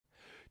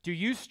Do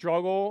you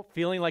struggle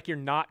feeling like you're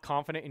not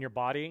confident in your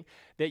body,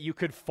 that you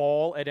could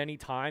fall at any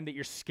time, that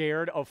you're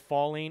scared of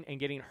falling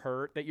and getting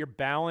hurt, that your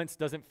balance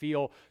doesn't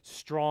feel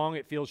strong,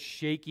 it feels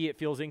shaky, it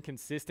feels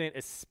inconsistent,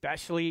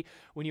 especially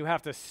when you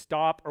have to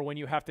stop or when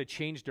you have to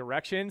change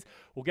directions?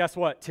 Well, guess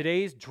what?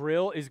 Today's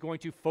drill is going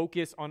to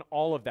focus on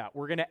all of that.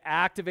 We're going to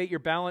activate your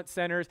balance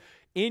centers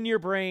in your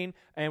brain,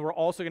 and we're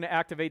also going to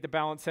activate the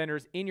balance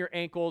centers in your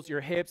ankles,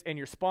 your hips, and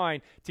your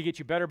spine to get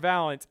you better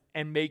balance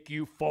and make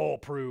you fall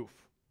proof.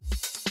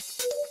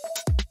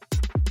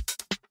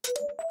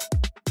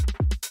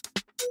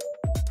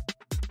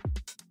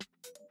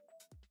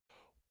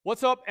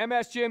 What's up,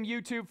 MS Gym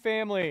YouTube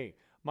family?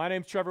 My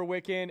name's Trevor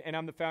Wicken, and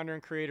I'm the founder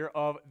and creator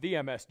of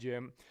the MS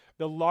Gym,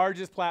 the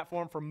largest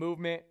platform for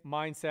movement,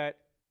 mindset,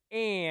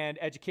 and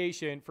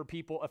education for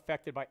people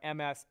affected by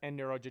MS and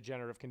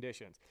neurodegenerative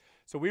conditions.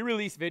 So we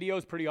release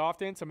videos pretty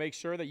often, so make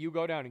sure that you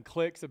go down and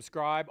click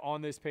subscribe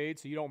on this page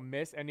so you don't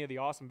miss any of the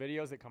awesome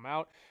videos that come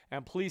out.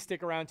 And please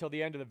stick around till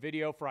the end of the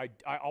video, for I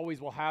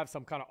always will have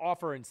some kind of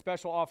offer and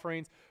special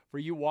offerings for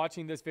you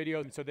watching this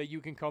video so that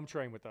you can come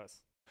train with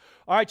us.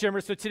 All right,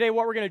 gymmers, so today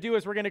what we're going to do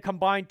is we're going to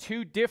combine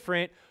two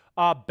different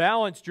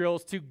balance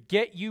drills to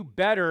get you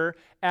better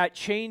at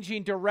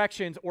changing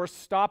directions or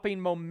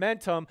stopping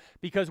momentum,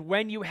 because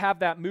when you have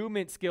that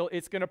movement skill,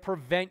 it's going to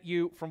prevent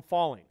you from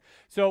falling.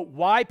 So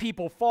why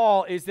people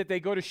fall is that they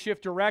go to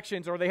shift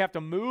directions or they have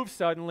to move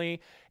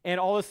suddenly,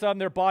 and all of a sudden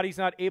their body's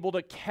not able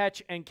to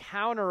catch and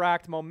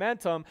counteract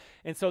momentum,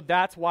 and so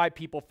that's why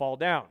people fall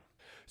down.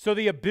 So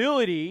the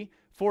ability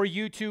for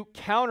you to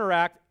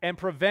counteract and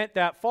prevent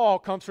that fall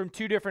comes from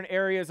two different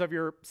areas of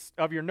your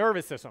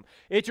nervous system.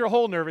 It's your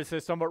whole nervous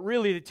system, but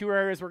really the two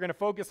areas we're going to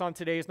focus on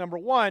today is, number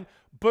one,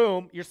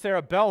 boom, your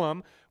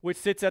cerebellum, which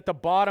sits at the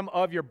bottom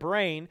of your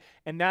brain,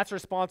 and that's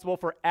responsible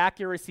for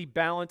accuracy,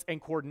 balance,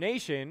 and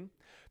coordination.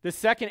 The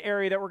second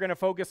area that we're going to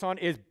focus on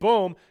is,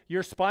 boom,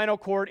 your spinal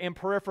cord and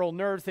peripheral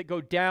nerves that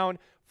go down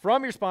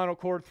from your spinal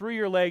cord through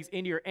your legs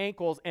into your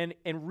ankles, and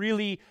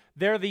really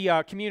they're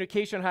the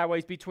communication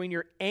highways between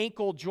your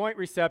ankle joint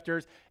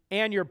receptors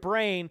and your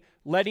brain,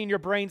 letting your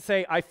brain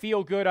say, I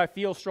feel good, I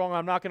feel strong,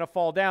 I'm not going to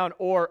fall down,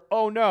 or,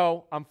 oh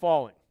no, I'm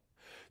falling.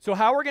 So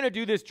how we're going to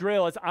do this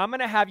drill is I'm going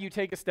to have you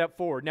take a step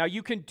forward. Now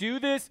you can do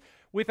this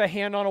with a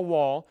hand on a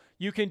wall.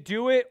 You can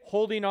do it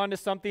holding on to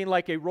something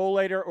like a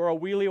rollator or a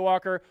wheelie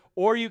walker,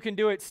 or you can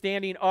do it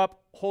standing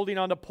up, holding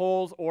on to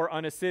poles or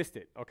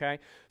unassisted, okay?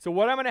 So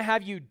what I'm going to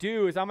have you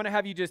do is I'm going to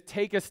have you just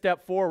take a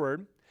step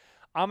forward.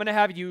 I'm going to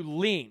have you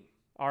lean,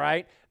 all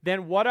right?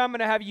 Then what I'm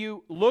going to have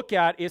you look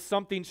at is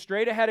something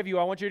straight ahead of you.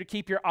 I want you to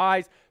keep your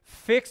eyes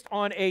fixed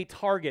on a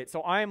target.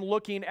 So I am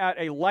looking at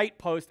a light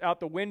post out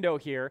the window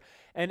here,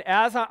 and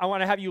as I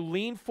want to have you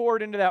lean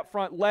forward into that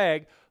front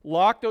leg,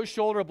 lock those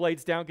shoulder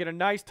blades down, get a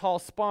nice tall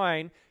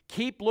spine,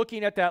 keep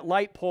looking at that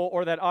light pole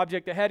or that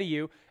object ahead of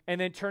you, and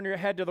then turn your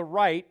head to the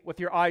right with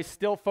your eyes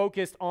still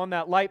focused on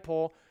that light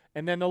pole,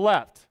 and then the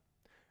left,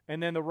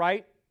 and then the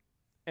right,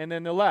 and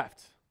then the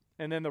left,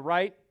 and then the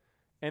right,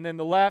 and then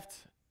the left,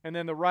 and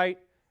then the right,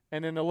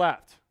 and then the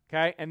left,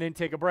 okay? And then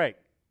take a break.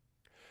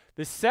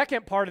 The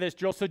second part of this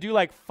drill, so do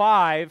like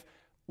 5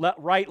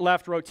 right,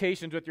 left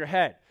rotations with your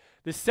head.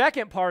 The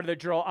second part of the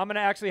drill, I'm going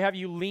to actually have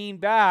you lean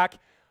back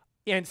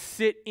and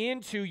sit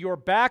into your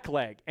back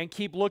leg and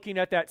keep looking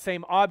at that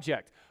same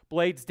object.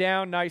 Blades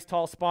down, nice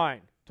tall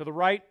spine. To the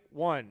right,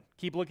 1.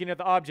 Keep looking at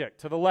the object.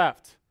 To the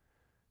left,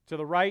 to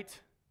the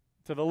right,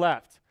 to the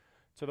left,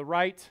 to the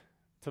right,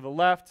 to the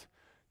left,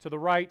 to the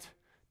right,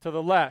 to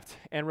the left,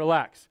 and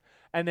relax.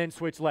 And then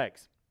switch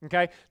legs,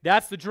 okay?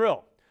 That's the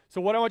drill.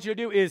 So what I want you to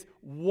do is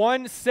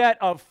one set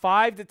of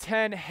 5 to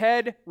 10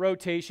 head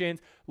rotations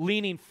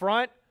leaning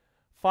front,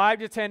 5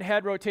 to 10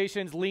 head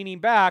rotations leaning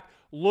back,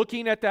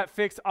 looking at that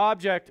fixed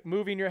object,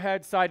 moving your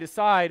head side to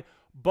side,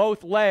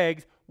 both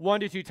legs, 1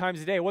 to 2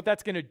 times a day. What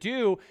that's going to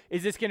do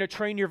is it's going to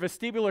train your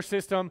vestibular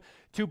system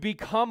to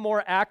become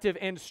more active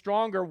and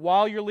stronger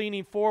while you're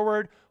leaning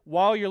forward,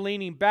 while you're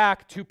leaning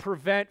back, to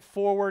prevent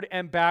forward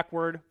and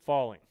backward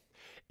falling.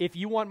 If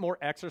you want more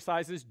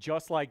exercises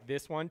just like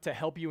this one to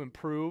help you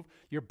improve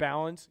your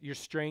balance, your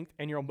strength,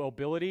 and your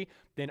mobility,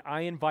 then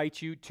I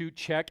invite you to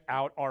check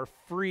out our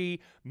free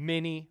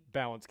mini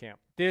balance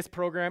camp. This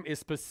program is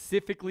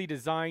specifically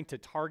designed to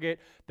target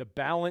the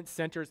balance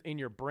centers in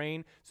your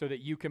brain so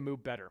that you can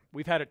move better.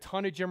 We've had a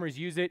ton of gymmers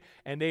use it,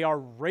 and they are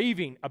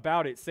raving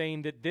about it,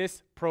 saying that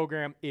this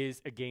program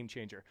is a game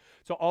changer.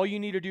 So all you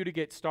need to do to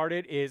get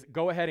started is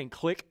go ahead and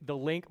click the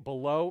link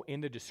below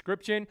in the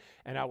description,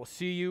 and I will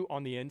see you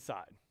on the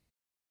inside.